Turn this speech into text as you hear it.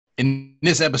In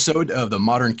this episode of the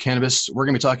Modern Cannabis, we're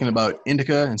going to be talking about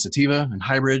Indica and Sativa and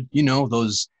hybrid. You know,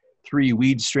 those three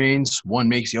weed strains. One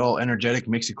makes you all energetic,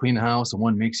 makes you clean the house, and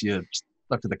one makes you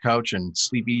stuck to the couch and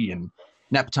sleepy and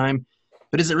nap time.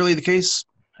 But is it really the case?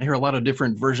 I hear a lot of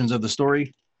different versions of the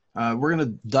story. We're going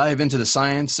to dive into the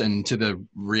science and to the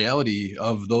reality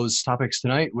of those topics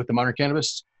tonight with the Modern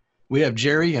Cannabis. We have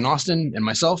Jerry and Austin and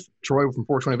myself, Troy from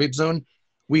 420 Vape Zone.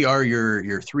 We are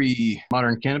your three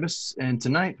Modern Cannabis, and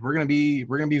tonight we're gonna be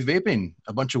vaping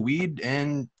a bunch of weed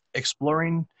and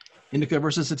exploring Indica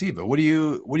versus Sativa. What are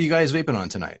you guys vaping on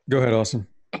tonight? Go ahead, Austin.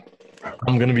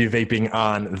 I'm gonna be vaping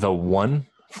on the one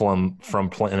from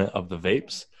Planet of the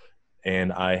Vapes,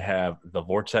 and I have the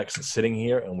Vortex sitting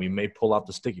here, and we may pull out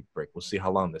the sticky brick. We'll see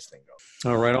how long this thing goes.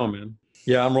 All right, on, man.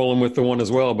 Yeah, I'm rolling with the one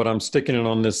as well, but I'm sticking it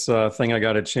on this thing I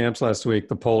got at Champs last week,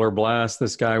 the Polar Blast.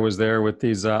 This guy was there with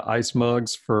these ice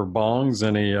mugs for bongs,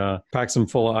 and he packs them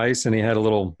full of ice, and he had a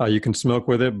little, you can smoke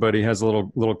with it, but he has a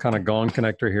little kind of gong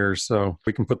connector here, so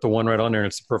we can put the one right on there, and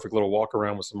it's a perfect little walk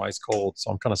around with some ice cold,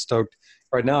 so I'm kind of stoked.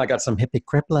 Right now, I got some Hippie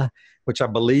Crippler, which I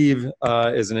believe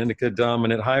is an Indica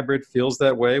dominant hybrid. Feels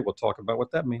that way. We'll talk about what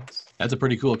that means. That's a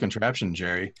pretty cool contraption,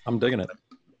 Jerry. I'm digging it.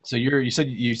 So you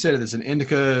said it's an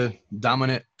Indica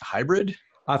dominant hybrid?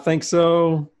 I think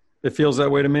so. It feels that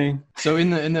way to me. So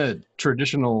in the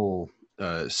traditional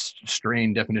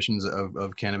strain definitions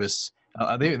of cannabis,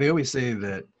 they always say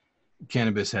that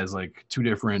cannabis has like two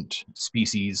different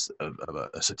species of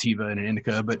a sativa and an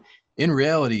indica, but in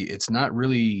reality, it's not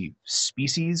really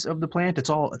species of the plant. It's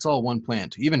all one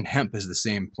plant. Even hemp is the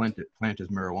same plant as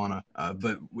marijuana.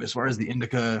 But as far as the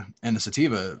indica and the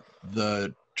sativa,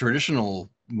 the traditional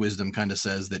wisdom kind of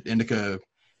says that indica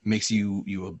makes you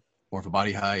more of a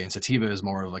body high, and sativa is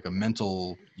more of like a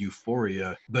mental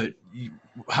euphoria. But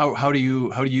how do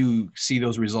you see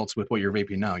those results with what you're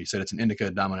vaping now? You said it's an indica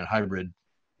dominant hybrid.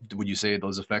 Would you say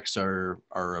those effects are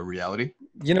a reality?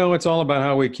 You know, it's all about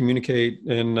how we communicate.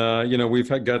 And,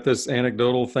 we've got this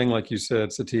anecdotal thing, like you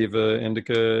said, sativa,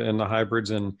 indica, and the hybrids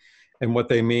and what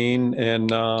they mean.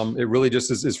 And it really just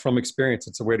is from experience.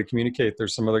 It's a way to communicate.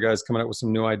 There's some other guys coming up with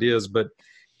some new ideas. But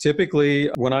typically,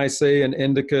 when I say an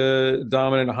indica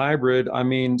dominant hybrid, I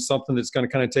mean something that's going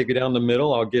to kind of take you down the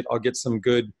middle. I'll get some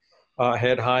good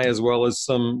head high as well as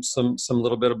some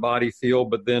little bit of body feel,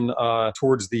 but then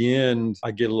towards the end I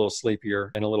get a little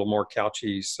sleepier and a little more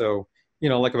couchy. So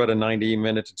like about a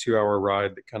 90-minute to 2-hour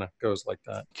ride that kind of goes like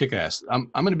that. Kick ass. I'm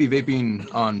going to be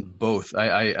vaping on both.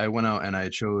 I went out and I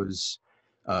chose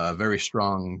a very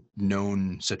strong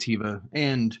known sativa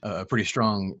and a pretty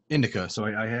strong indica. So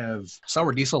I have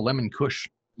sour diesel lemon kush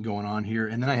going on here,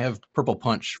 and then I have purple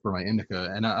punch for my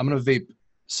indica, and I'm going to vape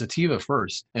sativa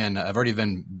first, and I've already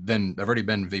been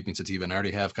vaping sativa, and I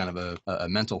already have kind of a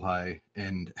mental high.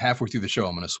 And halfway through the show,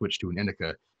 I'm going to switch to an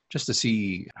indica just to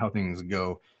see how things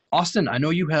go. Austin, I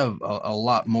know you have a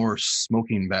lot more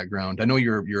smoking background. I know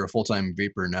you're a full-time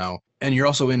vapor now, and you're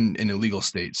also in an illegal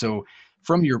state. So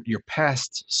from your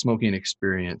past smoking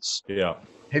experience, yeah,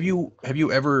 have you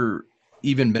ever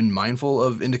even been mindful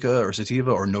of indica or sativa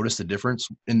or noticed a difference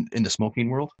in the smoking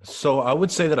world? So I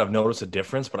would say that I've noticed a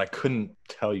difference, but I couldn't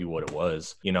tell you what it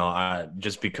was.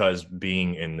 Just because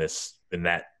being in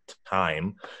that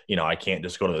time, I can't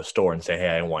just go to the store and say, hey,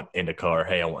 I want indica, or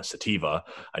hey, I want sativa.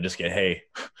 I just get, hey,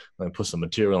 let me put some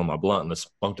material in my blunt and let's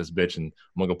spunk this bitch, and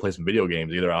I'm gonna go play some video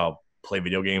games. Either I'll play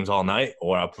video games all night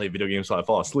or I'll play video games till I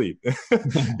fall asleep.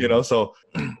 So,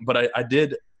 but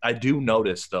I do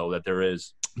notice though that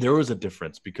there was a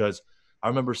difference, because I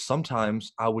remember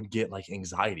sometimes I would get like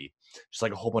anxiety, just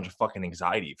like a whole bunch of fucking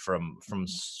anxiety from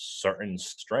certain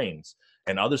strains,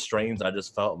 and other strains I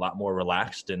just felt a lot more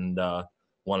relaxed and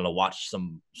wanted to watch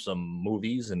some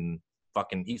movies and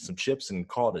fucking eat some chips and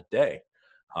call it a day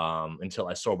until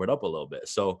I sobered up a little bit.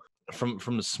 So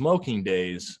from the smoking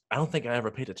days, I don't think I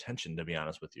ever paid attention, to be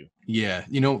honest with you. Yeah,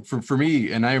 for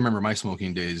me, and I remember my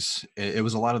smoking days, it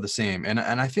was a lot of the same, and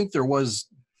I think there was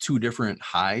two different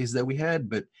highs that we had,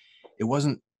 but it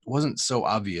wasn't so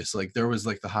obvious. Like there was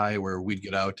like the high where we'd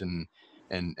get out and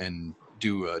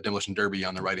do a demolition derby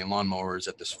on the riding lawnmowers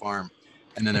at this farm,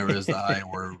 and then there was the high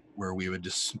where we would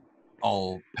just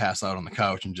all pass out on the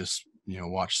couch and just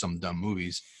watch some dumb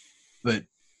movies. But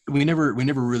we never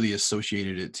really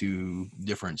associated it to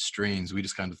different strains. We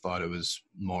just kind of thought it was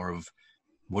more of,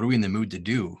 what are we in the mood to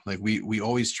do? Like we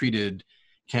always treated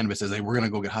cannabis as like, we're gonna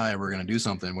go get high, we're gonna do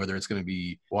something, whether it's gonna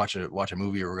be watch a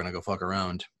movie or we're gonna go fuck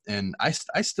around. And I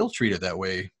still treat it that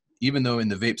way, even though in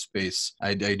the vape space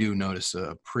I do notice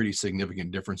a pretty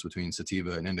significant difference between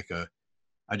sativa and indica.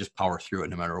 I just power through it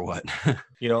no matter what.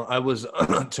 I was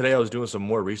today I was doing some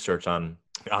more research on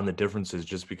on the differences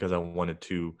just because I wanted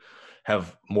to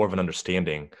have more of an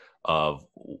understanding of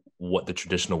what the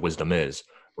traditional wisdom is,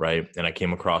 right? And I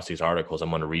came across these articles. I'm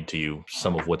going to read to you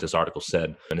some of what this article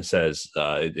said. And it says,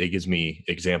 it gives me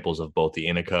examples of both the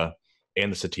indica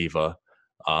and the sativa.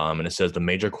 And it says the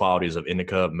major qualities of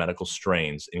indica medical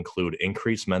strains include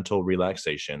increased mental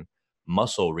relaxation,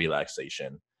 muscle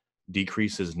relaxation,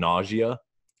 decreases nausea,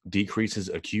 decreases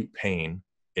acute pain,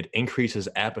 it increases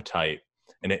appetite,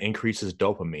 and it increases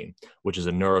dopamine, which is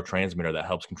a neurotransmitter that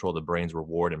helps control the brain's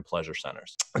reward and pleasure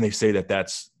centers. And they say that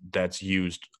that's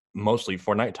used mostly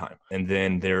for nighttime. And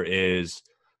then there is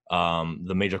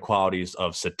the major qualities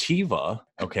of sativa,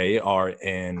 okay, are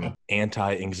an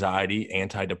anti-anxiety,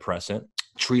 antidepressant,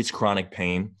 treats chronic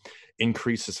pain,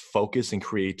 increases focus and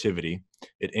creativity.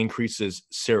 It increases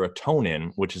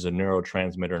serotonin, which is a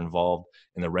neurotransmitter involved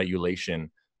in the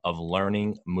regulation of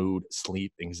learning, mood,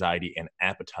 sleep, anxiety, and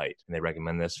appetite. And they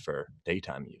recommend this for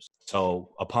daytime use. So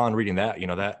upon reading that,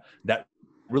 that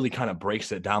really kind of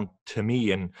breaks it down to me.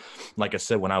 And like I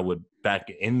said, when I would back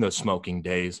in the smoking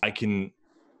days, I can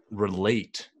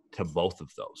relate to both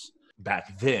of those.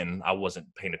 Back then, I wasn't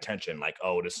paying attention, like,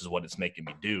 oh, this is what it's making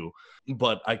me do.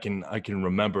 But I can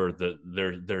remember that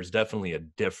there's definitely a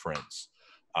difference.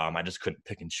 I just couldn't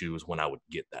pick and choose when I would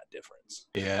get that difference.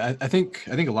 Yeah, I think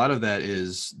a lot of that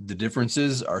is the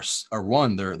differences are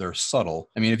one, they're subtle.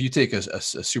 I mean, if you take a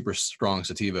super strong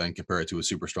sativa and compare it to a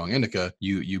super strong indica,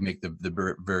 you make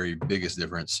the very biggest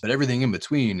difference. But everything in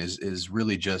between is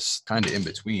really just kind of in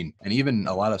between. And even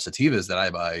a lot of sativas that I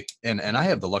buy, and I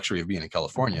have the luxury of being in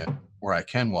California, where I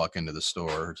can walk into the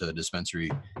store or to the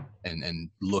dispensary and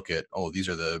look at, oh, these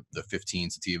are the 15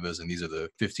 sativas and these are the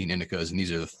 15 indicas and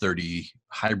these are the 30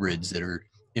 hybrids that are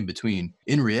in between.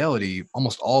 In reality,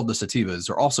 almost all of the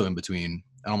sativas are also in between,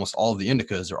 and almost all of the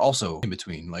indicas are also in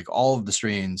between. Like, all of the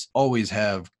strains always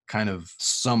have kind of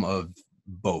some of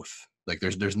both. Like,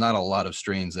 there's not a lot of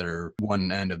strains that are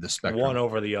one end of the spectrum. One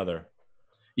over the other.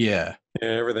 Yeah. Yeah,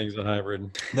 everything's a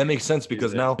hybrid. That makes sense,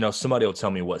 because now, somebody will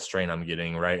tell me what strain I'm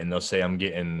getting, right? And they'll say I'm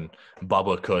getting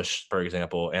Bubba Kush, for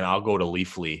example, and I'll go to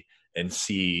Leafly and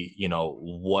see,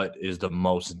 what is the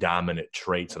most dominant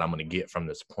traits that I'm going to get from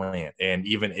this plant. And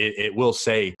even it will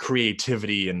say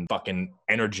creativity and fucking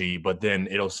energy, but then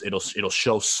it'll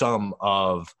show some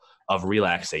of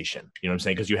relaxation. You know what I'm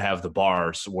saying? Because you have the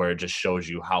bars where it just shows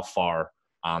you how far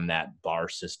on that bar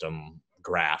system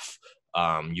graph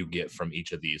you get from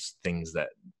each of these things that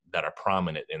are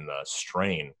prominent in the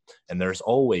strain. And there's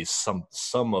always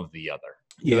some of the other.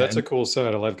 Yeah, that's a cool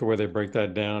site. I like the way they break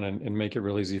that down and make it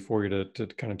real easy for you to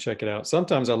kind of check it out.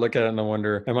 Sometimes I look at it and I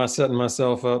wonder, am I setting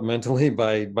myself up mentally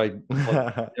by you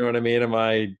know what I mean? Am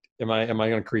I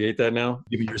going to create that now?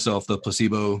 Giving yourself the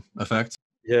placebo effect.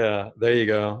 Yeah, there you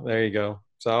go.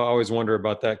 So I always wonder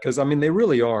about that, because I mean, they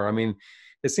really are. I mean,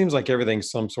 it seems like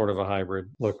everything's some sort of a hybrid.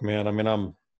 Look, man, I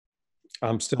mean,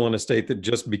 I'm still in a state that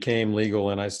just became legal,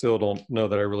 and I still don't know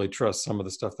that I really trust some of the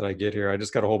stuff that I get here. I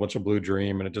just got a whole bunch of Blue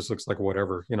Dream, and it just looks like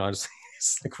whatever, I just,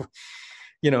 it's like,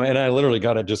 and I literally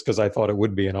got it just because I thought it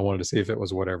would be, and I wanted to see if it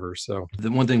was whatever. So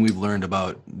the one thing we've learned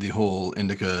about the whole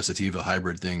indica sativa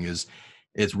hybrid thing is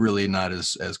it's really not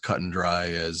as cut and dry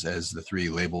as the three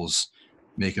labels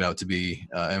make it out to be.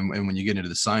 And when you get into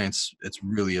the science, it's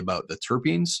really about the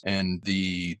terpenes and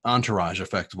the entourage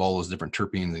effect of all those different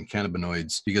terpenes and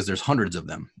cannabinoids, because there's hundreds of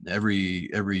them.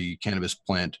 Every cannabis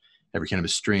plant, every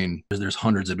cannabis strain, there's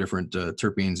hundreds of different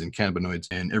terpenes and cannabinoids,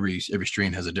 and every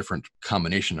strain has a different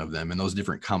combination of them. And those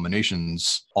different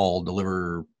combinations all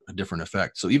deliver a different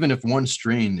effect. So even if one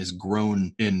strain is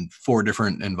grown in 4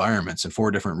 different environments and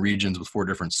 4 different regions with 4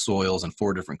 different soils and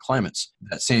 4 different climates,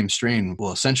 that same strain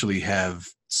will essentially have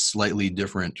slightly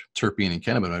different terpene and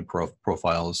cannabinoid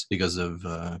profiles because of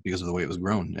the way it was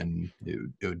grown, and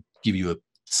it would give you a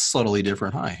subtly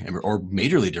different high, or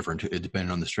majorly different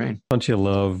depending on the strain. Don't you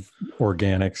love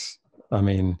organics? I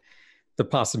mean, the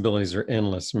possibilities are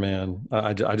endless, man.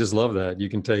 I just love that. You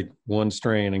can take one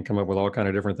strain and come up with all kind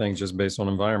of different things just based on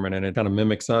environment. And it kind of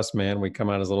mimics us, man. We come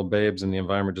out as little babes and the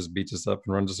environment just beats us up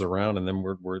and runs us around. And then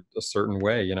we're a certain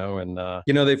way, And,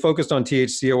 they focused on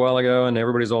THC a while ago, and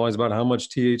everybody's always about how much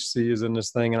THC is in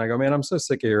this thing. And I go, man, I'm so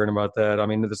sick of hearing about that. I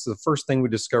mean, this is the first thing we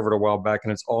discovered a while back,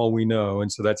 and it's all we know.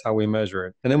 And so that's how we measure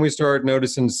it. And then we start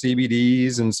noticing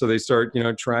CBDs. And so they start,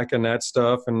 tracking that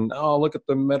stuff, and, oh, look at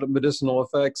the medicinal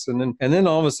effects. And then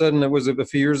all of a sudden, it was a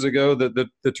few years ago that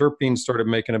the terpenes started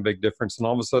making a big difference. And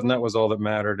all of a sudden, that was all that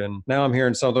mattered. And now I'm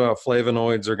hearing something about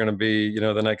flavonoids are going to be,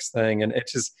 the next thing. And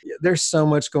it's just, there's so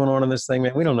much going on in this thing,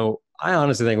 man. We don't know. I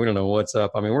honestly think we don't know what's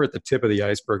up. I mean, we're at the tip of the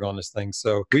iceberg on this thing.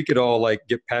 So we could all like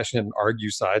get passionate and argue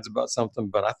sides about something,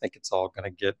 but I think it's all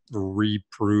going to get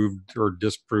reproved or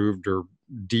disproved or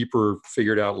deeper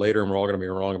figured out later, and we're all going to be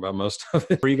wrong about most of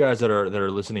it. For you guys that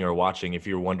are listening or watching, if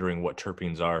you're wondering what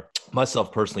terpenes are,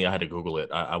 myself personally, I had to Google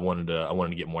it. I wanted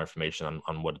to get more information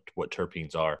on what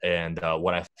terpenes are, and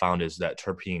what I found is that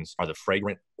terpenes are the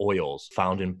fragrant oils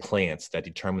found in plants that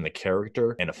determine the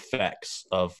character and effects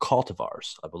of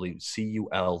cultivars. I believe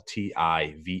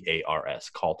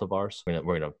cultivars, cultivars.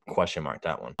 We're gonna question mark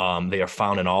that one. They are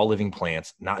found in all living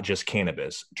plants, not just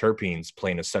cannabis. Terpenes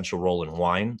play an essential role in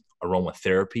wine,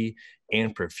 aromatherapy,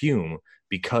 and perfume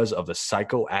because of the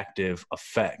psychoactive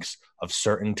effects of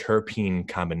certain terpene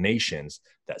combinations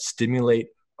that stimulate,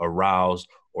 arouse,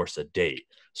 or sedate.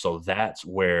 So that's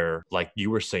where, like you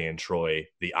were saying, Troy,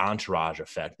 the entourage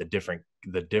effect, the different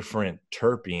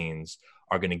terpenes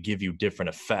are going to give you different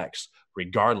effects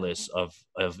regardless of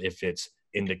if it's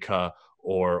indica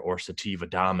or sativa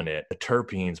dominant. The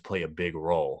terpenes play a big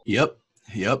role. Yep,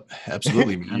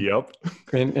 absolutely, man. Yep.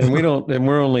 And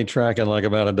we're only tracking like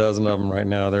about a dozen of them right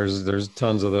now. There's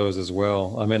tons of those as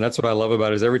well. I mean, that's what I love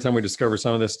about it, is every time we discover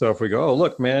some of this stuff, we go, oh,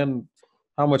 look, man,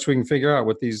 how much we can figure out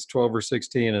with these 12 or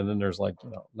 16. And then there's like,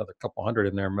 another couple hundred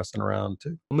in there messing around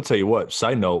too. I'm gonna tell you what,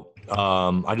 side note,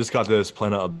 I just got this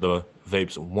Planet of the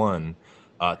Vapes 1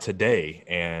 today,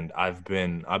 and I've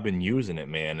been using it,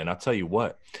 man. And I'll tell you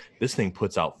what, this thing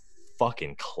puts out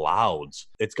fucking clouds.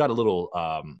 It's got a little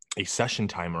a session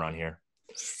timer on here,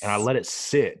 and I let it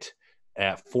sit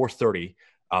at 4:30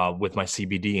 with my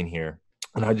CBD in here,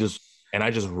 and I just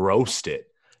roast it.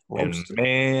 And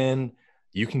man,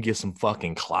 you can get some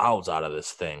fucking clouds out of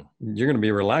this thing. You're going to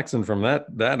be relaxing from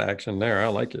that action there. I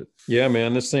like it. Yeah,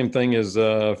 man. This same thing is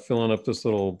filling up this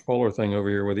little polar thing over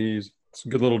here with ease. It's a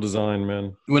good little design,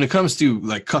 man. When it comes to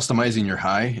like customizing your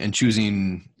high and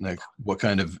choosing like what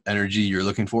kind of energy you're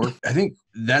looking for, I think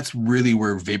that's really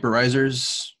where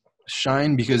vaporizers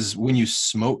shine, because when you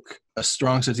smoke a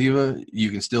strong sativa,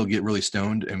 you can still get really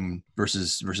stoned, and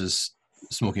versus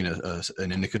smoking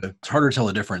an indica. It's harder to tell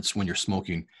the difference when you're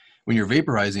smoking. When you're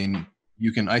vaporizing,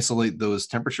 you can isolate those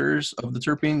temperatures of the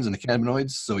terpenes and the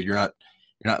cannabinoids, so you're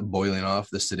not boiling off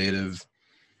the sedative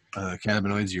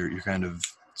cannabinoids. You're kind of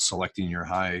selecting your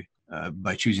high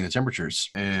by choosing the temperatures.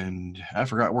 And I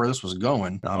forgot where this was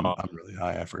going. I'm really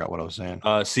high. I forgot what I was saying.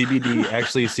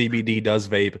 CBD does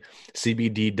vape.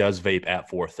 CBD does vape at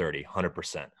 4:30,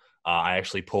 100%. I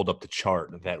actually pulled up the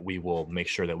chart that we will make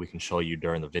sure that we can show you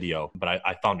during the video. But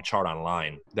I found a chart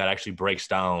online that actually breaks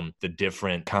down the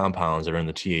different compounds that are in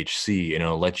the THC, and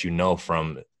it'll let you know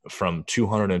from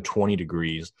 220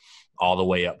 degrees all the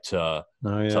way up to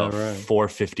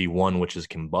 451, which is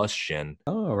combustion.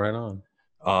 Oh, right on.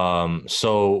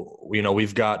 So,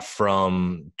 we've got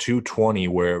from 220,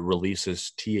 where it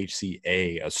releases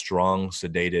THCA, a strong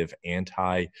sedative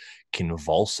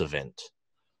anti-convulsivant,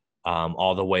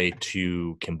 all the way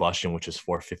to combustion, which is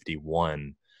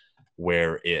 451,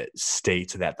 where it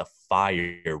states that the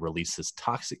fire releases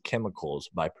toxic chemicals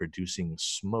by producing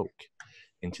smoke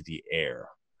into the air.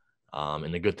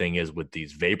 And the good thing is with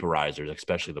these vaporizers,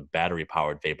 especially the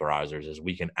battery-powered vaporizers, is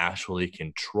we can actually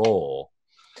control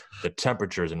the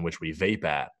temperatures in which we vape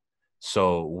at.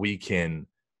 So we can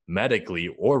medically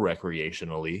or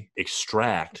recreationally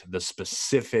extract the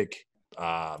specific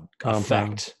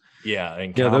effect. Yeah,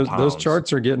 and those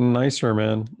charts are getting nicer,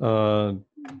 man.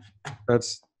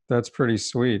 That's pretty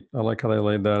sweet. I like how they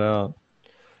laid that out.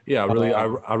 Yeah,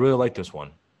 I really like this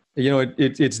one.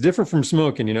 It's different from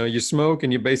smoking. You smoke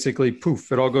and you basically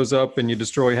poof, it all goes up and you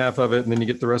destroy half of it, and then you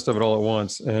get the rest of it all at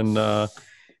once. And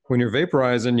when you're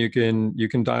vaporizing, you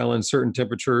can dial in certain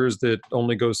temperatures that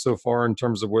only go so far in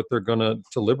terms of what they're gonna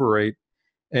to liberate.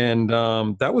 And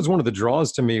that was one of the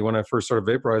draws to me when I first started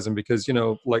vaporizing, because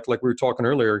like we were talking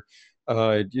earlier,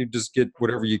 you just get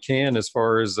whatever you can as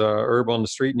far as herb on the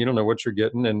street, and you don't know what you're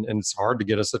getting, and it's hard to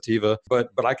get a sativa. But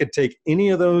I could take any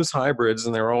of those hybrids,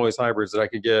 and there were always hybrids that I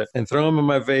could get, and throw them in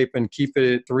my vape and keep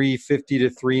it at 350 to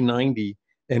 390,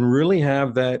 and really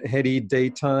have that heady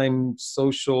daytime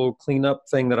social cleanup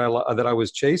thing that I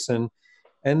was chasing.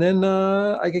 And then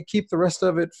I could keep the rest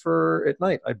of it for at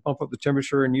night. I'd bump up the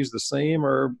temperature and use the same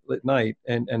herb at night,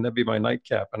 and that'd be my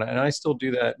nightcap. And I still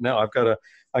do that now. I got a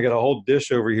whole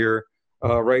dish over here,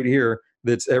 right here,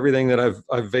 that's everything that I've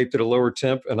vaped at a lower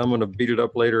temp, and I'm going to beat it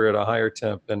up later at a higher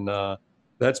temp. And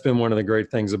that's been one of the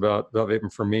great things about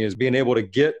vaping for me, is being able to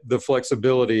get the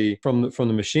flexibility from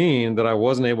the machine that I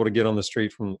wasn't able to get on the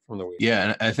street from the weed. Yeah,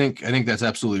 and I think that's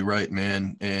absolutely right,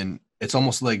 man. And it's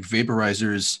almost like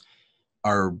vaporizers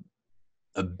are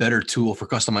a better tool for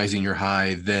customizing your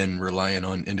high than relying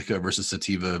on indica versus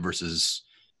sativa versus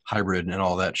hybrid and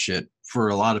all that shit for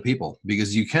a lot of people,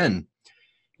 because you can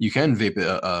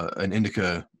vape an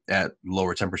indica at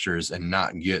lower temperatures and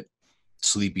not get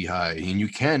sleepy high, and you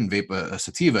can vape a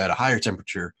sativa at a higher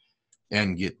temperature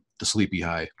and get the sleepy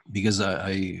high, because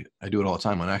I do it all the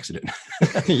time on accident.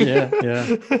 Yeah.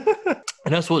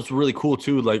 And that's what's really cool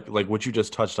too, like what you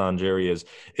just touched on, Jerry, is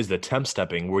the temp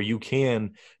stepping, where you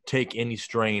can take any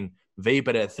strain, vape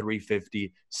it at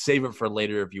 350, save it for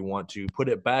later if you want to, put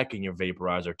it back in your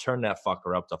vaporizer, turn that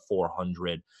fucker up to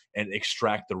 400, and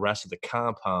extract the rest of the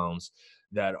compounds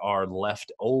that are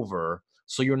left over.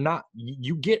 So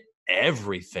you get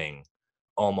everything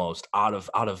almost out of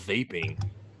vaping.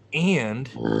 And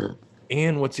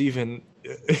what's even,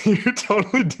 you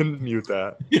totally didn't mute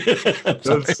that.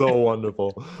 That's so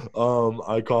wonderful.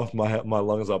 I coughed my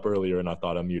lungs up earlier and I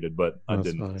thought I muted, but I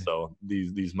didn't. Funny. So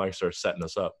these mics are setting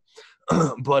us up.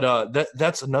 But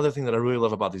that's another thing that I really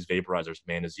love about these vaporizers,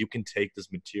 man, is you can take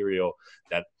this material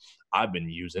that I've been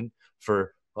using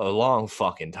for a long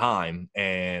fucking time,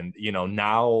 and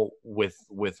now with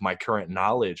my current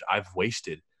knowledge, I've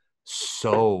wasted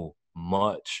so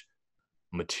much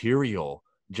material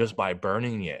just by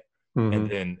burning it.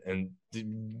 And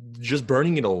just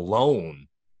burning it alone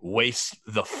wastes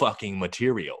the fucking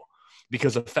material,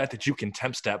 because of the fact that you can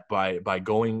temp step by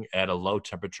going at a low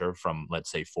temperature from, let's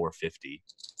say, 450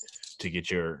 to get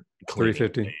your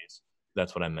 350 days.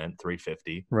 That's what I meant,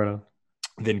 350. Right on.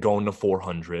 Then going to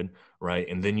 400, right?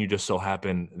 And then you just so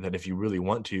happen that if you really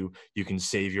want to, you can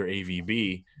save your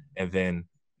AVB and then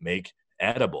make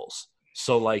edibles.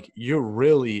 So like, you're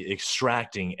really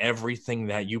extracting everything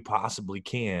that you possibly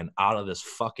can out of this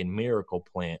fucking miracle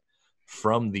plant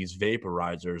from these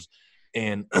vaporizers.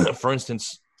 And for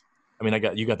instance, I mean,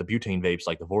 you got the butane vapes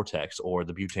like the Vortex, or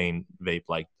the butane vape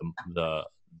like the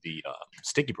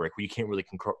Sticky Brick, where you can't really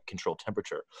control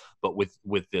temperature. But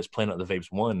with this Planet of the Vapes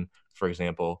 1, for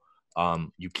example,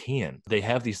 you can. They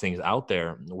have these things out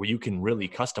there where you can really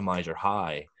customize your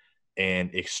high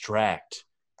and extract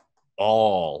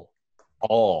all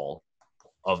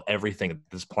of everything that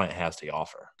this plant has to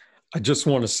offer. I just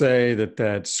want to say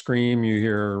that scream you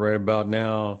hear right about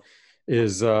now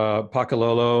is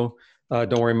Pakalolo.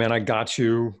 Don't worry, man. I got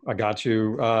you.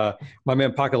 My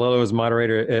man Pakalolo is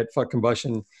moderator at Fuck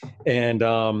Combustion,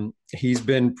 and he's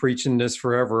been preaching this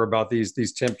forever about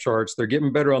these temp charts. They're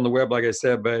getting better on the web, like I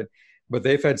said, but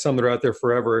they've had some that are out there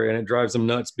forever, and it drives them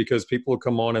nuts, because people will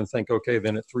come on and think, okay,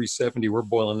 then at 370 we're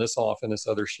boiling this off, and this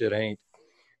other shit ain't.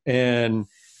 And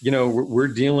we're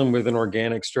dealing with an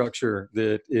organic structure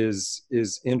that is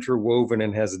interwoven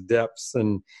and has depths,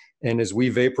 and as we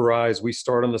vaporize, we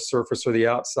start on the surface or the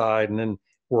outside and then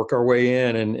work our way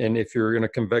in. And if you're in a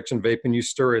convection vape and you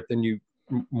stir it, then you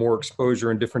more exposure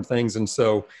and different things. And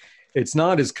so it's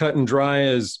not as cut and dry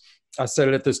as I set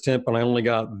it at this temp and I only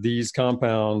got these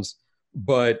compounds.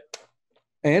 But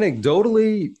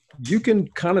anecdotally, you can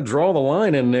kind of draw the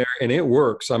line in there and it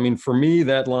works. I mean, for me,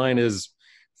 that line is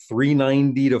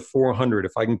 390 to 400.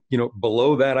 If I can,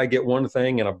 below that, I get one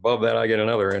thing, and above that, I get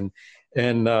another. And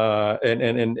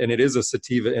it is a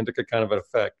sativa indica kind of an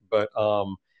effect. But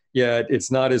yeah,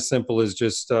 it's not as simple as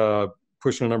just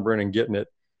pushing a number in and getting it.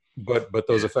 But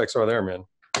those effects are there, man.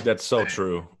 That's so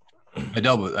true. I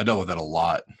dealt with that a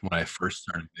lot when I first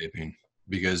started vaping,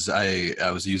 because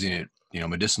I was using it,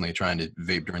 medicinally, trying to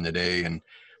vape during the day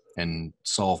and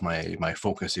solve my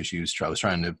focus issues. I was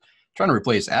trying to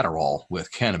replace Adderall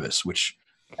with cannabis, which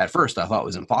at first I thought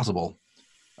was impossible.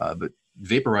 But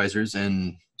vaporizers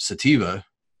and sativa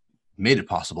made it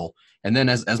possible. And then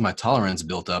as my tolerance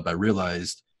built up, I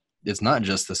realized it's not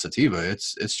just the sativa,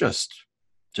 it's just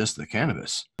the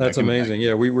cannabis. That's amazing.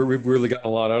 Yeah, we've really gotten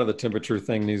a lot out of the temperature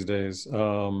thing these days.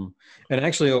 And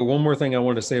actually, one more thing I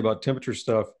wanted to say about temperature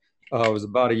stuff. It was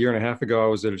about a year and a half ago. I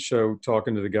was at a show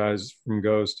talking to the guys from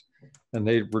Ghost, and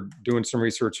they were doing some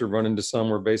research or run into some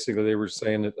where basically they were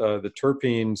saying that the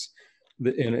terpenes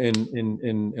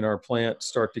in our plant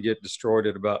start to get destroyed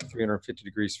at about 350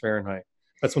 degrees Fahrenheit.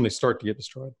 That's when they start to get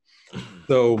destroyed.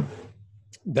 So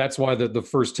that's why the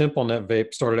first temp on that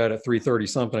vape started out at 330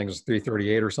 something. It was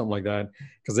 338 or something like that,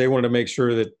 because they wanted to make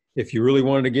sure that if you really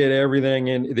wanted to get everything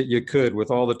in that you could with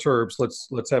all the terps,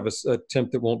 let's have a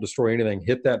temp that won't destroy anything.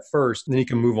 Hit that first, and then you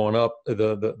can move on up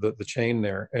the chain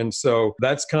there. And so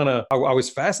that's kind of, I was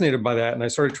fascinated by that, and I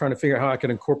started trying to figure out how I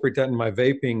could incorporate that in my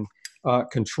vaping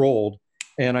controlled.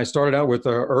 And I started out with a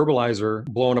herbalizer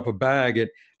blowing up a bag.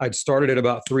 I'd started at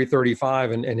about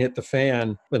 335 and hit the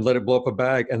fan and let it blow up a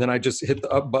bag. And then I just hit the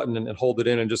up button and hold it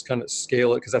in and just kind of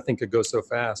scale it, because I think it goes so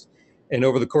fast. And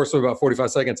over the course of about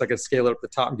 45 seconds, I could scale it up the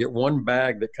top and get one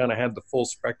bag that kind of had the full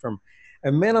spectrum.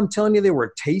 And man, I'm telling you, they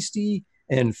were tasty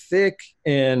and thick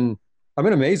and I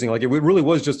mean, amazing. Like it really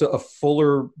was just a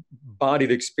fuller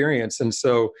bodied experience. And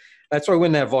so that's why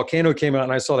when that Volcano came out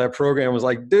and I saw that program, I was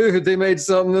like, dude, they made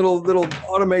something that'll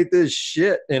automate this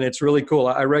shit. And it's really cool.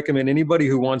 I recommend anybody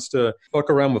who wants to fuck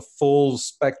around with full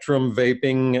spectrum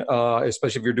vaping,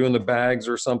 especially if you're doing the bags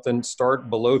or something, start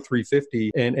below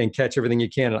 350 and catch everything you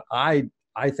can. And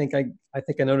I think I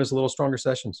noticed a little stronger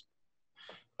sessions.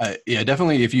 Yeah,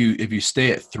 definitely. If you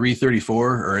stay at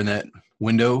 334 or in that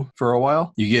window for a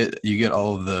while, you get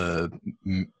all of the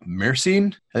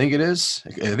myrcene. I think it is.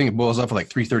 I think it boils off of like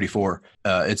 334.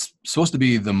 It's supposed to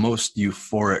be the most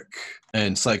euphoric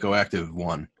and psychoactive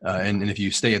one. And if you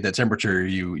stay at that temperature,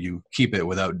 you keep it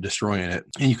without destroying it,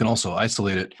 and you can also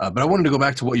isolate it. But I wanted to go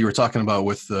back to what you were talking about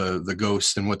with the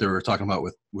ghost and what they were talking about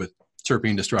with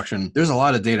terpene destruction. There's a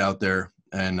lot of data out there,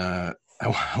 and I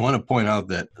want to point out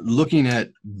that looking at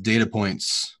data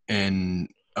points and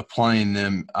applying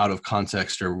them out of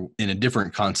context or in a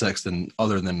different context than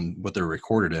other than what they're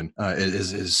recorded in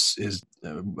is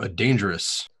a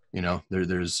dangerous. You know,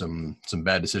 there's some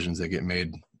bad decisions that get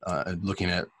made looking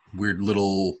at weird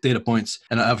little data points.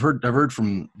 And I've heard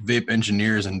from vape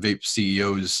engineers and vape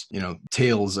CEOs, you know,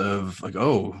 tales of like,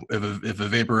 oh, if a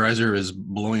vaporizer is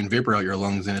blowing vapor out your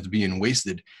lungs and it's being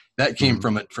wasted, that came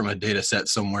from a data set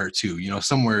somewhere too. You know,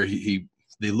 somewhere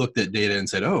they looked at data and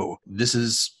said, oh, this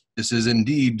is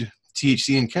indeed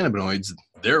THC and cannabinoids.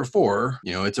 Therefore,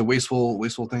 you know, it's a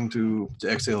wasteful thing to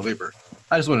exhale vapor.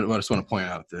 I just want to point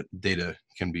out that data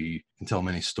can tell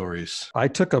many stories. I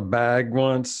took a bag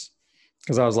once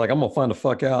because I was like, I'm going to find the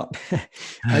fuck out.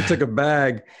 I took a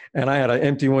bag and I had an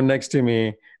empty one next to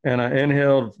me and I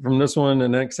inhaled from this one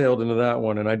and exhaled into that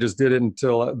one. And I just did it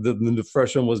until the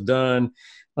fresh one was done.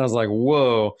 I was like,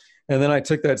 whoa. And then I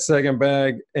took that second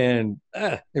bag and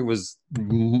it was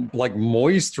like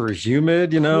moist or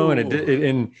humid, you know, and it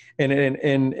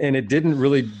didn't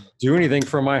really do anything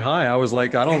for my high. I was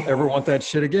like, I don't ever want that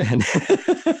shit again.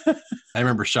 I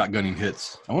remember shotgunning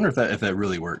hits. I wonder if that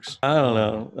really works. I don't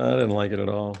know. I didn't like it at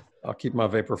all. I'll keep my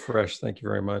vapor fresh. Thank you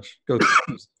very much. Go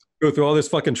through all this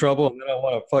fucking trouble and then I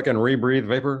want to fucking rebreathe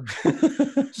vapor.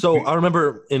 So I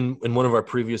remember in one of our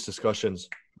previous discussions,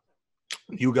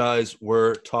 you guys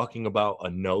were talking about a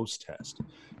nose test,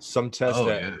 some test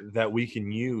that we can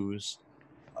use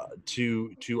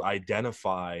to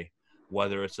identify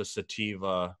whether it's a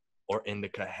sativa or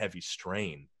indica heavy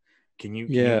strain. Can you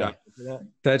dive into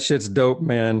that shit's dope,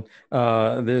 man.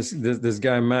 This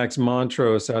guy Max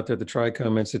Montrose out there at the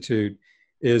Trichome Institute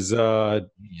is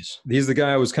he's the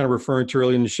guy I was kind of referring to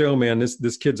earlier in the show, man.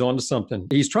 This kid's onto something.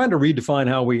 He's trying to redefine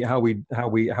how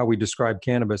we describe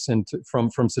cannabis and from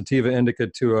sativa indica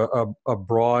to a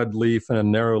broad leaf and a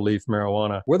narrow leaf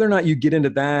marijuana. Whether or not you get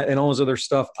into that and all this other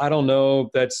stuff, I don't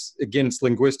know. That's again, it's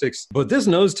linguistics. But this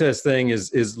nose test thing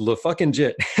is la fucking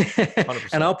jit.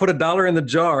 And I'll put $1 in the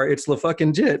jar. It's la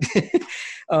fucking jit.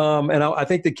 And I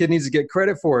think the kid needs to get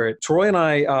credit for it. Troy and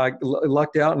I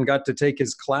lucked out and got to take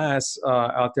his class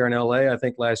out there in LA, I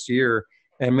think last year.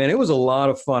 And man, it was a lot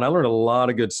of fun. I learned a lot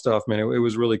of good stuff, man. It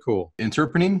was really cool.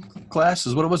 Interpening class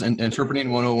is what it was.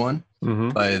 Interpening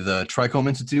 101 by the Trichome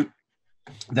Institute.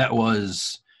 That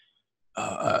was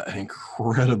an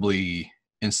incredibly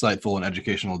insightful and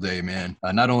educational day, man.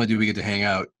 Not only did we get to hang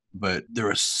out, but there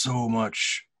was so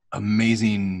much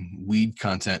amazing weed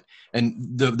content.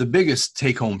 And the biggest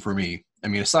take home for me, I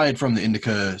mean, aside from the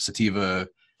indica sativa,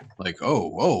 like,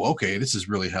 okay, this is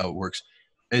really how it works,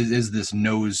 is this the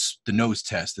nose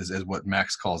test, is what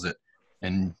Max calls it.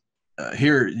 And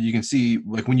here you can see,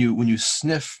 like, when you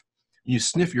sniff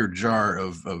your jar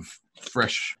of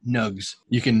fresh nugs,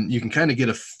 you can kind of get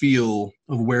a feel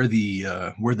of where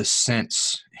the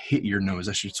scents hit your nose.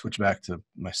 I should switch back to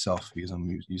myself because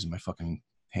I'm using my fucking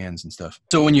hands and stuff.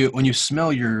 So when you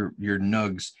smell your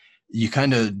nugs, you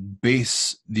kind of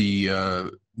base the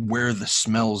where the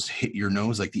smells hit your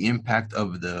nose, like the impact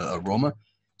of the aroma.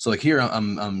 So like here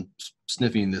I'm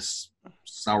sniffing this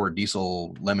sour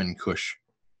diesel lemon kush,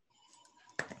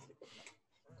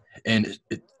 and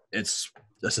it's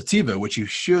a sativa, which you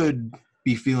should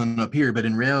be feeling up here, but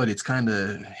in reality it's kind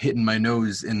of hitting my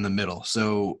nose in the middle.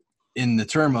 So in the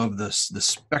term of the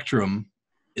spectrum,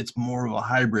 it's more of a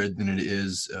hybrid than it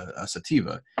is a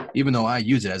sativa, even though I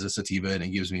use it as a sativa and it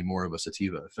gives me more of a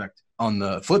sativa effect. On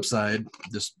the flip side,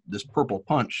 this purple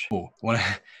punch, when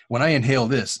I inhale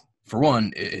this, for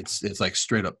one, it's like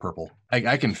straight up purple.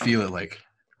 I can feel it like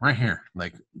right here,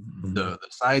 like the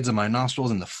sides of my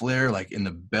nostrils and the flare, like in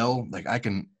the bell, like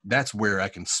that's where I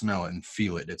can smell it and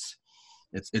feel it.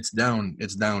 It's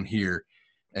down here,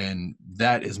 and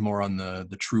that is more on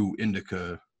the true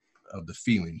indica of the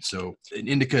feeling. So an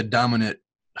indica dominant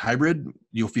hybrid,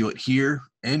 you'll feel it here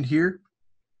and here,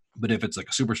 but if it's like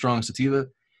a super strong sativa,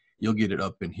 you'll get it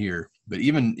up in here. But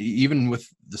even with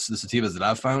the sativas that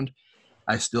I've found,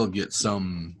 I still get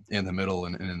some in the middle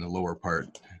and in the lower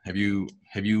part. Have you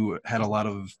had a lot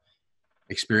of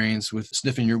experience with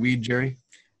sniffing your weed, Jerry?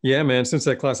 Yeah, man. Since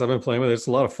that class I've been playing with it, it's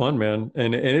a lot of fun, man.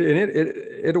 And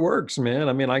it works, man.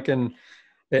 I mean, I can,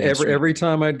 Yeah, every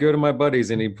time I'd go to my buddies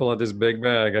and he'd pull out this big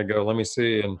bag, I go, let me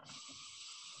see. And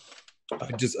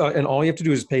I just, and all you have to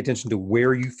do is pay attention to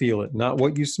where you feel it, not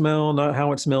what you smell, not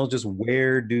how it smells, just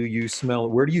where do you smell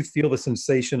it? Where do you feel the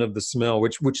sensation of the smell,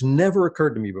 which never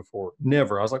occurred to me before.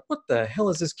 Never. I was like, what the hell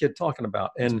is this kid talking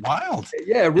about? And it's wild.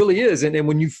 Yeah, it really is. And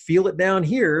when you feel it down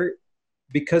here,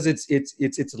 because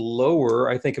it's lower,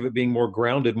 I think of it being more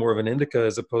grounded, more of an indica,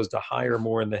 as opposed to higher,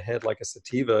 more in the head like a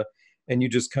sativa. And you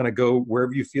just kind of go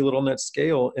wherever you feel it on that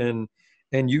scale. And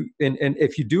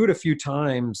if you do it a few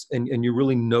times and you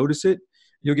really notice it,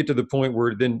 you'll get to the point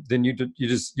where then you don't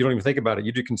even think about it.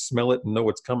 You just can smell it and know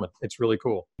what's coming. It's really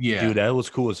cool. Yeah, dude, that was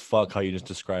cool as fuck how you just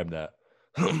described that.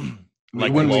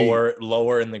 Like when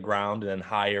lower in the ground and then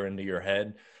higher into your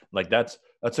head. Like that's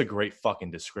a great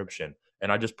fucking description.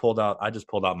 And I just pulled out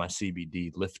my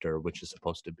CBD lifter, which is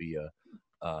supposed to be a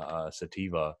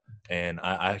sativa, and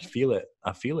I feel it.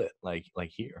 I feel it like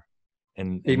here.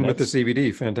 And even with the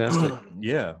CBD, fantastic.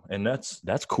 Yeah, and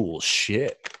that's cool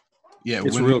shit. Yeah,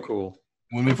 it's real cool.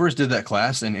 When we first did that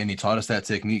class and he taught us that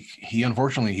technique, he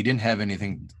didn't have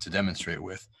anything to demonstrate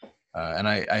with. And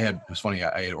it was funny,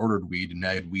 I had ordered weed and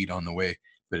I had weed on the way,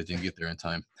 but it didn't get there in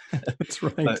time. That's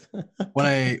right. But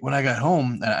when I got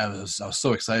home, I was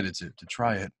so excited to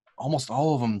try it. Almost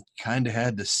all of them kind of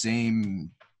had the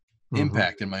same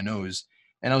impact in my nose.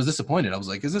 And I was disappointed. I was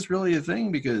like, is this really a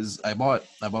thing? Because I bought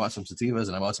some sativas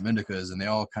and I bought some indicas and they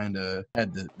all kind of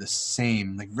had the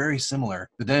same, like very similar.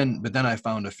 But then I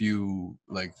found a few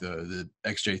like the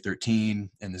XJ13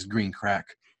 and this green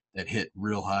crack that hit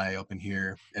real high up in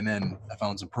here. And then I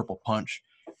found some purple punch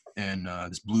and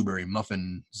this blueberry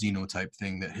muffin Xeno type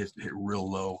thing that hit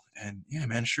real low. And yeah,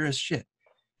 man, sure as shit.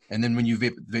 And then when you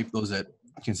vape those at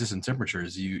consistent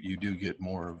temperatures, you do get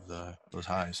more of those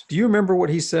highs. Do you remember what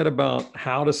he said about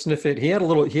how to sniff it? He had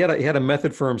a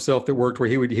method for himself that worked where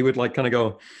he would like kind of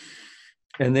go,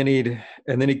 and then he'd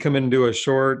come in and do a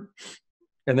short,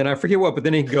 and then I forget what, but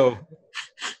then he'd go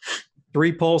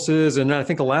 3 pulses, and I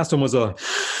think the last one was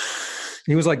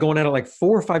he was like going at it like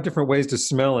 4 or 5 different ways to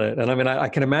smell it. And I mean, I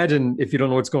can imagine if you don't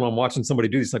know what's going on watching somebody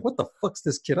do this, like, what the fuck's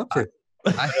this kid up to?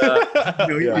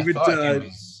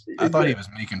 I thought he was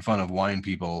making fun of wine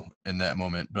people in that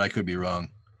moment, but I could be wrong.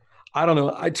 I don't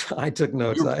know. I took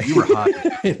notes. You were hot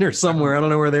in there somewhere. I don't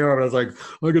know where they are, but I was like,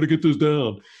 I got to get this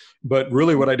down. But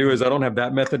really what I do is I don't have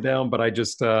that method down, but I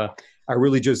just, I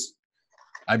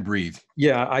breathe.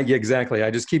 Yeah, exactly.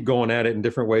 I just keep going at it in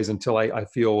different ways until I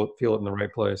feel it in the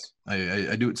right place.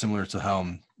 I do it similar to how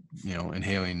I'm,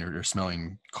 inhaling or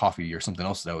smelling coffee or something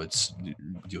else that I would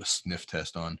do a sniff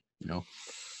test on,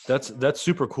 That's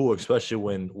super cool, especially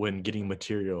when getting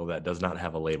material that does not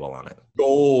have a label on it.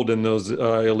 Gold in those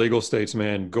illegal states,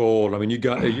 man. Gold. I mean, you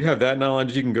have that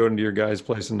knowledge. You can go into your guy's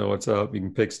place and know what's up. You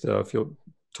can pick stuff.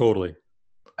 Totally.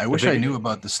 I wish I knew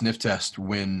about the sniff test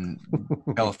when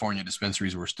California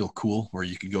dispensaries were still cool, where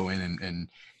you could go in and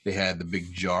they had the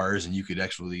big jars and you could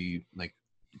actually like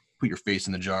put your face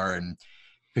in the jar and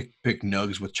pick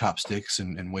nugs with chopsticks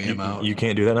and weigh them out. You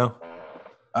can't do that now?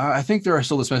 I think there are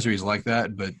still dispensaries like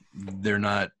that, but they're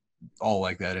not all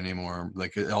like that anymore.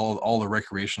 Like all the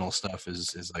recreational stuff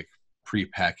is like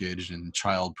pre-packaged and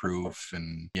child-proof,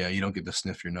 and yeah, you don't get to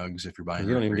sniff your nugs if you're buying.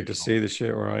 You don't even get to see the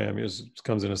shit where I am. It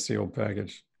comes in a sealed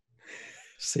package.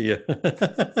 See ya.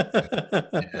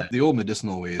 Yeah, the old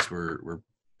medicinal ways were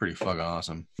pretty fucking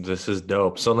awesome. This is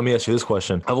dope. So let me ask you this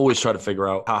question. I've always tried to figure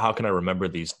out how can I remember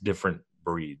these different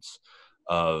breeds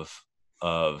of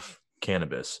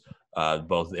cannabis.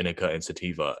 Both indica and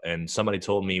sativa, and somebody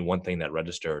told me one thing that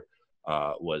registered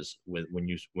was when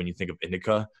you think of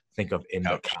indica, think of in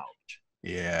the couch.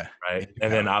 Yeah, right.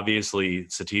 And then obviously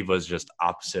sativa is just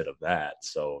opposite of that,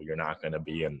 so you're not going to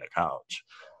be in the couch.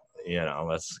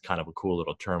 That's kind of a cool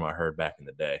little term I heard back in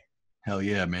the day. Hell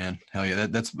yeah, man. Hell yeah.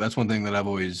 That's one thing that I've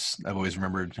always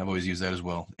remembered. I've always used that as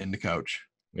well. In the couch.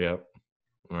 Yep.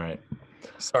 All right.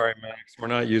 Sorry, Max. We're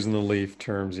not using the leaf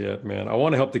terms yet, man. I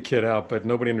want to help the kid out, but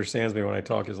nobody understands me when I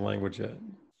talk his language yet.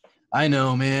 I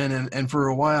know, man. And for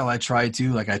a while I tried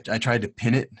to, like, I tried to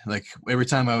pin it. Like every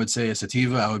time I would say a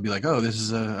sativa, I would be like, oh, this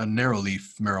is a narrow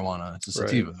leaf marijuana. It's a Right.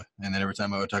 sativa. And then every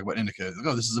time I would talk about indica, like,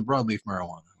 oh, this is a broadleaf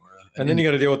marijuana. Or an And then you got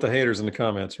indica. to deal with the haters in the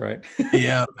comments, right?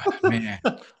 Yeah, man.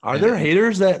 Are there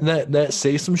haters that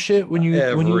say some shit when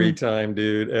Every you time,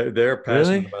 dude. They're passionate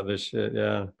really? about this shit.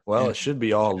 Yeah. Well, Yeah. it should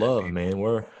be all love, man.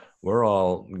 We're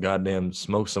all goddamn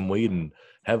smoke some weed and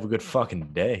have a good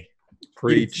fucking day.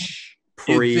 Preach. You'd think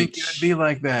it would Preach. be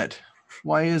like that.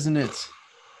 Why isn't it?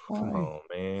 Come Why? on,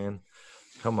 man.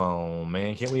 Come on,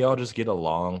 man. Can't we all just get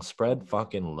along? Spread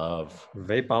fucking love.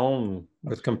 Vape on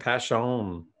with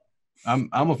compassion. I'm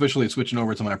officially switching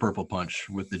over to my purple punch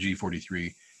with the G43. There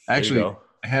you Actually, go.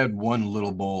 I had one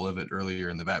little bowl of it earlier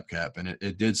in the vape cap, and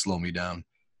it did slow me down.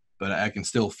 But I can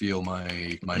still feel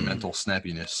my mental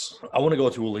snappiness. I want to go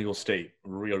to a legal state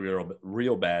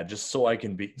real bad just so I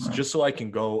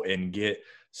can go and get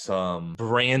some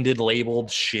branded labeled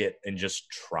shit and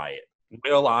just try it.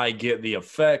 Will I get the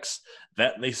effects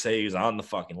that they say is on the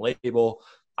fucking label?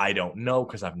 I don't know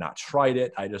because I've not tried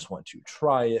it. I just want to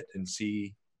try it and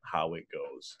see how it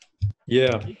goes.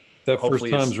 Yeah. That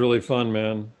Hopefully first time's really fun,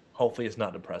 man. Hopefully it's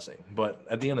not depressing, but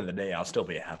at the end of the day, I'll still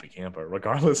be a happy camper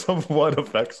regardless of what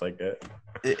effects I get.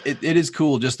 It is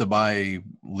cool just to buy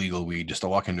legal weed, just to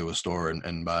walk into a store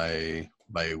and buy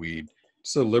a weed.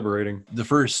 So liberating. The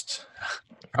first,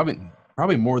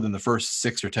 probably more than the first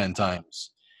 6 or 10 times,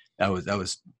 I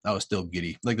was still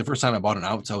giddy. Like the first time I bought an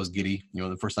ounce, I was giddy. You know,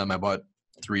 the first time I bought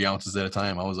 3 ounces at a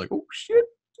time, I was like, oh shit.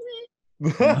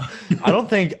 I don't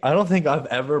think I've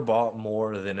ever bought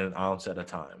more than an ounce at a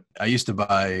time. I used to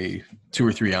buy 2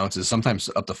 or 3 ounces, sometimes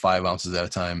up to 5 ounces at a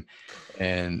time.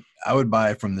 And I would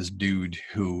buy from this dude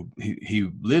who he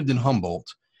lived in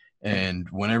Humboldt. And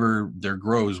whenever their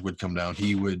grows would come down,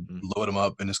 he would load them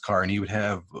up in his car, and he would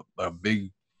have a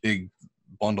big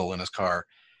bundle in his car.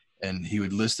 And he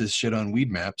would list his shit on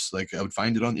weed maps. Like I would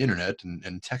find it on the internet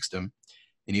and text him,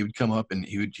 and he would come up and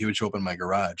he would show up in my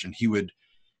garage, and he would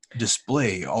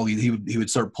display all he would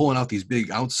start pulling out these big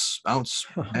ounce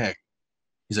bag.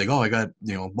 He's like, oh, I got,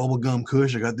 bubble gum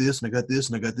kush, I got this and I got this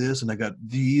and I got this and I got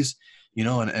these,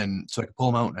 and so I could pull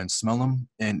them out and smell them.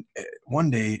 And one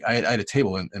day I had a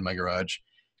table in my garage,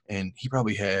 and he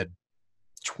probably had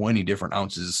 20 different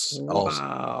ounces.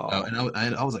 Wow.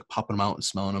 And I was like popping them out and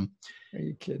smelling them. Are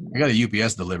you kidding me? I got a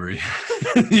UPS delivery.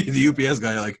 The UPS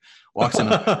guy like walks in.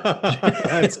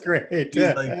 That's great.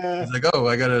 He's like, oh,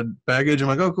 I got a package. I'm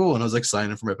like, oh, cool. And I was like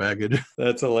signing for my package.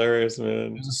 That's hilarious,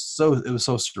 man. It was so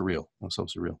surreal. It was so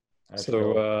surreal.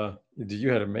 So you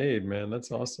had it made, man. That's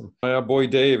awesome. My boy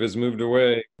Dave has moved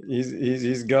away.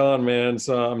 He's gone, man.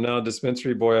 So I'm now a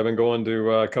dispensary boy. I've been going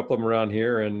to a couple of them around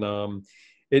here, and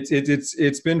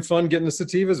it's been fun getting the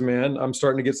sativas, man. I'm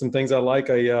starting to get some things I like.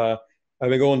 I've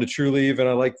been going to True Leave, and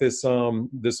I like this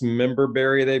member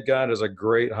berry they've got is a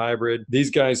great hybrid.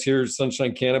 These guys here,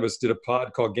 Sunshine Cannabis, did a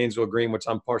pod called Gainesville Green, which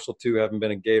I'm partial to. Haven't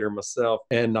been a gator myself,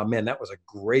 and man, that was a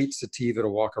great sativa to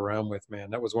walk around with,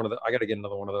 man. That was one of the. I got to get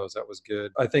another one of those. That was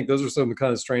good. I think those are some of the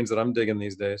kind of strains that I'm digging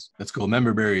these days. That's cool.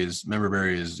 Member berry is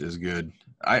good.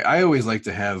 I always like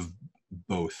to have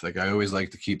both. Like I always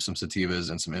like to keep some sativas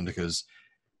and some indicas,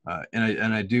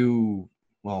 and I do.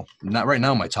 Well, not right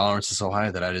now. My tolerance is so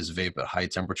high that I just vape at high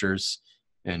temperatures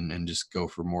and just go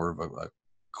for more of a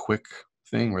quick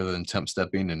thing rather than temp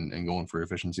stepping and going for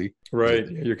efficiency. Right.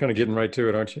 You're kind of getting right to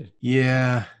it, aren't you?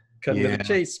 Yeah. Cutting to the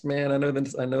chase, man. I know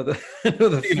the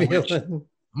feeling. I'm going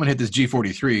to hit this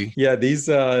G43. Yeah, these,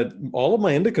 all of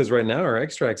my indicas right now are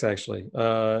extracts, actually.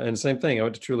 And same thing. I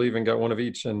went to True Leave and got one of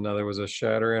each. And there was a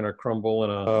shatter and a crumble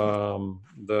and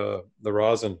the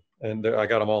rosin. And I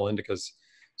got them all indicas.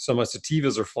 So my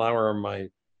sativas are flower, and my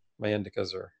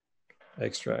indicas are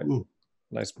extract. Ooh.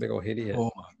 Nice big old hitty hit. Oh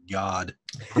my God.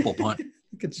 Purple punch.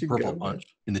 Look at you Purple go, punch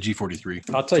in the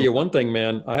G43. I'll tell you one thing,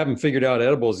 man. I haven't figured out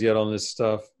edibles yet on this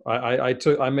stuff.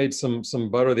 I made some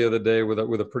butter the other day with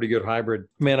a pretty good hybrid.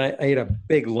 Man, I ate a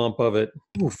big lump of it.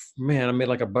 Oof, man, I made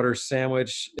like a butter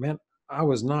sandwich. Man, I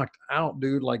was knocked out,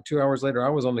 dude. Like 2 hours later, I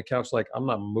was on the couch like, I'm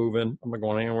not moving. I'm not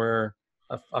going anywhere.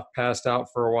 I've passed out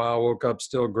for a while, woke up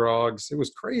still grogs. It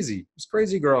was crazy. It was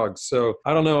crazy grogs. So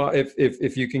I don't know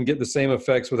if you can get the same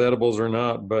effects with edibles or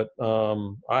not, but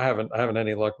I haven't had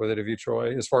any luck with it. Have you,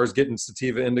 Troy? As far as getting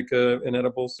sativa, indica, and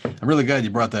edibles? I'm really glad you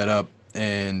brought that up,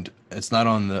 and it's not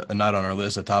on our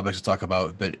list of topics to talk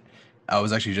about. But I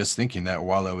was actually just thinking that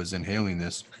while I was inhaling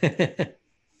this,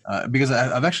 because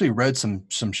I've actually read some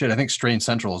shit. I think Strain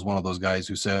Central is one of those guys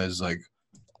who says like,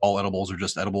 all edibles are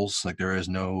just edibles. Like there is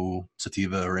no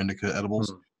sativa or indica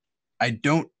edibles. I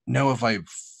don't know if I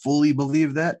fully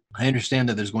believe that. I understand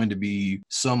that there's going to be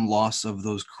some loss of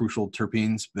those crucial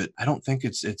terpenes, but I don't think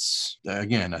it's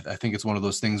again, I think it's one of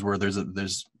those things where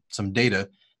there's some data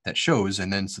that shows,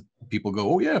 and then people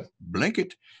go, oh yeah,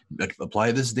 blanket,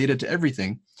 apply this data to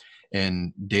everything,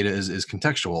 and data is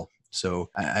contextual. So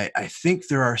I think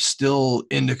there are still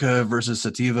indica versus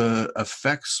sativa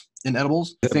effects in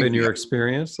edibles. Has that been your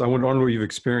experience? I wonder what you've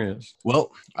experienced.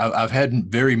 Well, I've had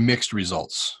very mixed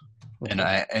results.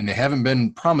 Okay. And they haven't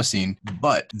been promising,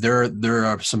 but there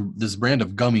are this brand of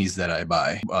gummies that I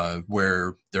buy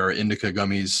where there are indica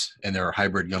gummies and there are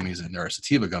hybrid gummies and there are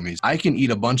sativa gummies. I can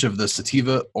eat a bunch of the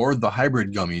sativa or the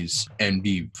hybrid gummies and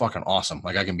be fucking awesome.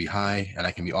 Like I can be high and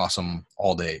I can be awesome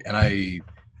all day. And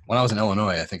when I was in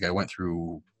Illinois, I think I went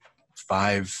through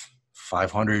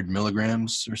 500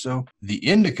 milligrams or so. The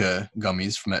indica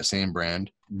gummies from that same brand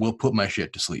will put my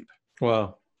shit to sleep.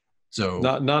 Wow. So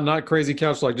not crazy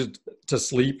couch, like just to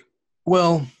sleep.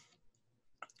 Well,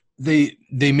 they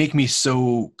make me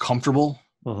so comfortable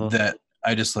that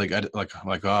I just I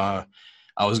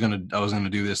was gonna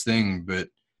do this thing, but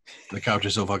the couch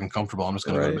is so fucking comfortable. I'm just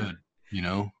gonna go to bed. You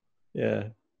know? Yeah.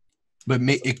 But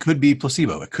it could be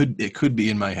placebo. It could be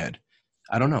in my head.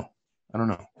 I don't know.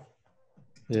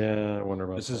 Yeah, I wonder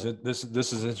about this.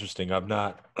 This is interesting. I've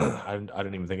not. I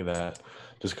didn't even think of that.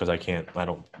 Just because I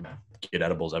don't get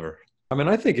edibles ever. I mean,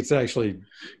 I think it's actually.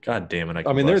 God damn it!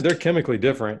 I mean, they're chemically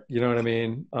different. You know what I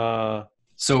mean?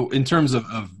 So in terms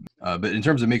but in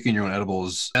terms of making your own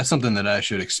edibles, that's something that I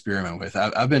should experiment with.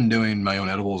 I've been doing my own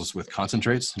edibles with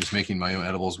concentrates, just making my own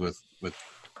edibles with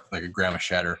like a gram of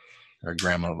shatter or a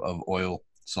gram of oil,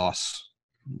 sauce,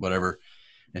 whatever,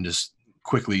 and just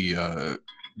quickly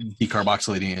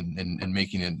decarboxylating and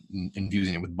making it,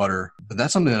 infusing it with butter. But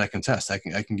that's something that I can test. I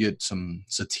can get some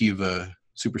sativa,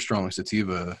 super strong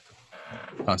sativa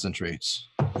concentrates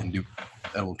and do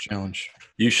edible challenge.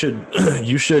 You should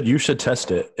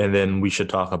test it, and then we should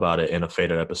talk about it in a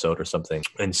Faded episode or something,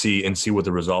 and see what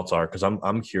the results are. Because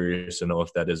I'm curious to know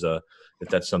if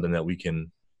that's something that we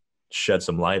can shed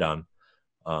some light on.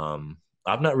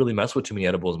 I've not really messed with too many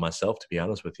edibles myself, to be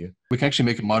honest with you. We can actually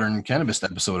make a modern cannabis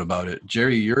episode about it.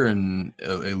 Jerry, you're in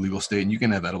a legal state and you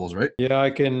can have edibles, right? Yeah, I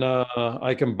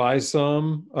can buy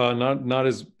some. Not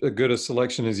as good a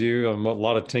selection as you. A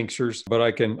lot of tinctures, but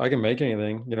I can make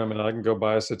anything. You know, I mean, I can go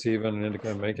buy a sativa and an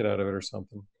indica and make it out of it or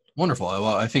something. Wonderful. Well,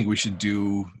 I think we should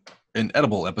do an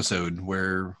edible episode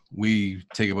where we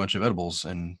take a bunch of edibles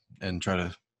and try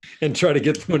to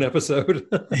get through an episode.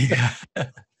 Yeah.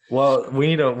 Well,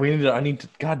 I need to,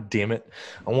 God damn it.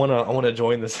 I want to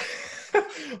join this.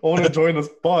 I want to join this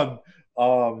fun.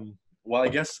 Well, I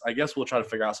guess we'll try to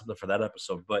figure out something for that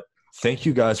episode, but thank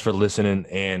you guys for listening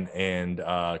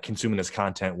and consuming this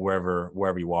content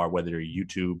wherever you are, whether you're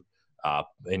YouTube,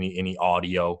 any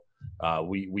audio.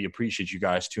 We appreciate you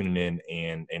guys tuning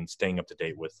in and staying up to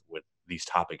date with these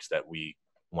topics that we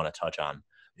want to touch on.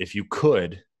 If you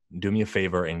could do me a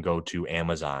favor and go to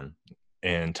Amazon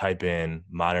and type in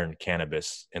modern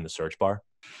cannabis in the search bar.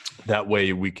 That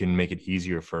way we can make it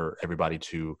easier for everybody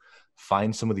to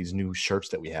find some of these new shirts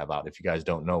that we have out. If you guys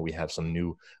don't know, we have some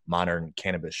new modern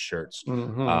cannabis shirts.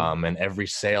 And every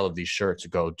sale of these shirts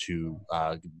go to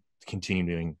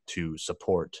continuing to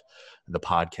support the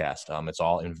podcast.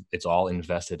 It's all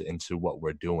invested into what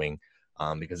we're doing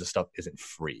because this stuff isn't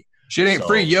free. Shit ain't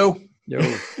free, yo.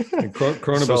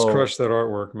 Cronibus crushed that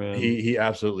artwork, man. He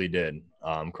absolutely did.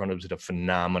 Cronibus did a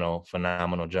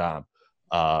phenomenal job.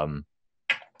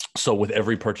 So with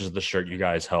every purchase of the shirt, you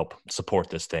guys help support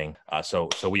this thing. So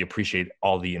we appreciate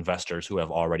all the investors who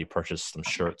have already purchased some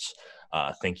shirts.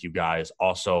 Thank you guys.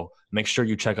 Also, make sure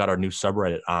you check out our new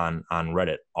subreddit on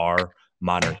Reddit, our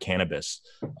Modern Cannabis.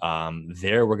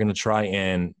 There we're going to try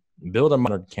and build a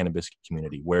modern cannabis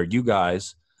community where you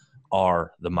guys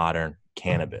are the modern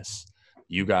cannabis.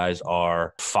 You guys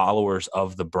are followers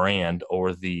of the brand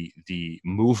or the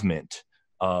movement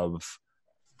of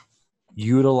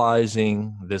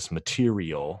utilizing this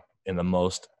material in the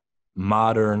most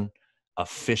modern,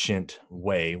 efficient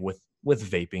way with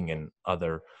vaping and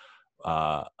other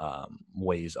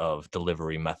ways of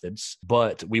delivery methods.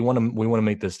 But we want to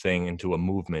make this thing into a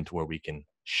movement where we can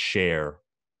share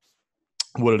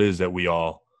what it is that we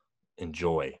all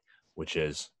enjoy, which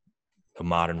is the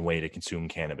modern way to consume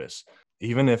cannabis.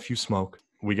 Even if you smoke,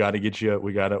 we got to get you.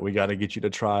 We got to get you to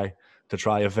try a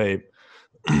vape.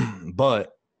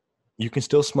 But you can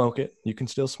still smoke it.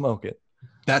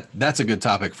 That's a good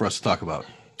topic for us to talk about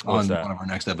What's on that? one of our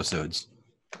next episodes.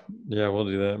 Yeah, we'll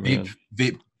do that, man.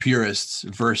 Vape purists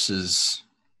versus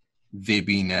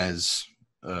vaping as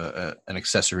an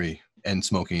accessory and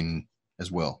smoking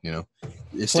as well. You know,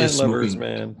 it's Plant lovers, smoking.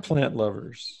 man. Plant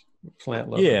lovers. Plant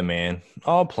lovers. Yeah, man.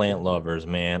 All plant lovers,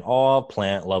 man. All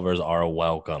plant lovers are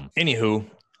welcome. Anywho,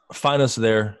 find us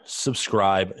there,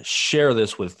 subscribe, share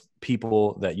this with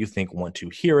people that you think want to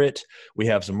hear it. We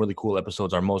have some really cool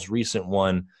episodes. Our most recent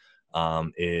one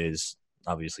is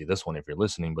obviously this one if you're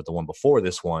listening, but the one before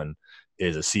this one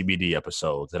is a CBD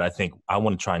episode that I think I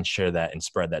want to try and share that and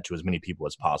spread that to as many people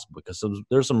as possible, because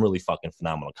there's some really fucking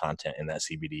phenomenal content in that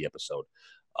CBD episode,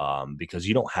 because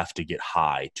you don't have to get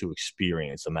high to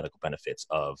experience the medical benefits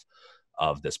of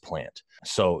this plant.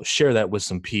 So share that with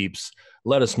some peeps.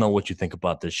 Let us know what you think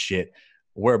about this shit.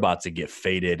 We're about to get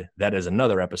faded. That is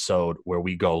another episode where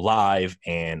we go live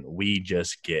and we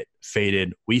just get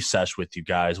faded. We sesh with you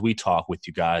guys. We talk with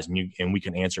you guys, and we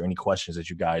can answer any questions that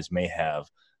you guys may have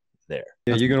there.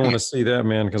 Yeah, you're going to want to see that,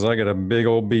 man, because I got a big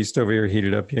old beast over here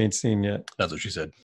heated up you ain't seen yet. That's what she said.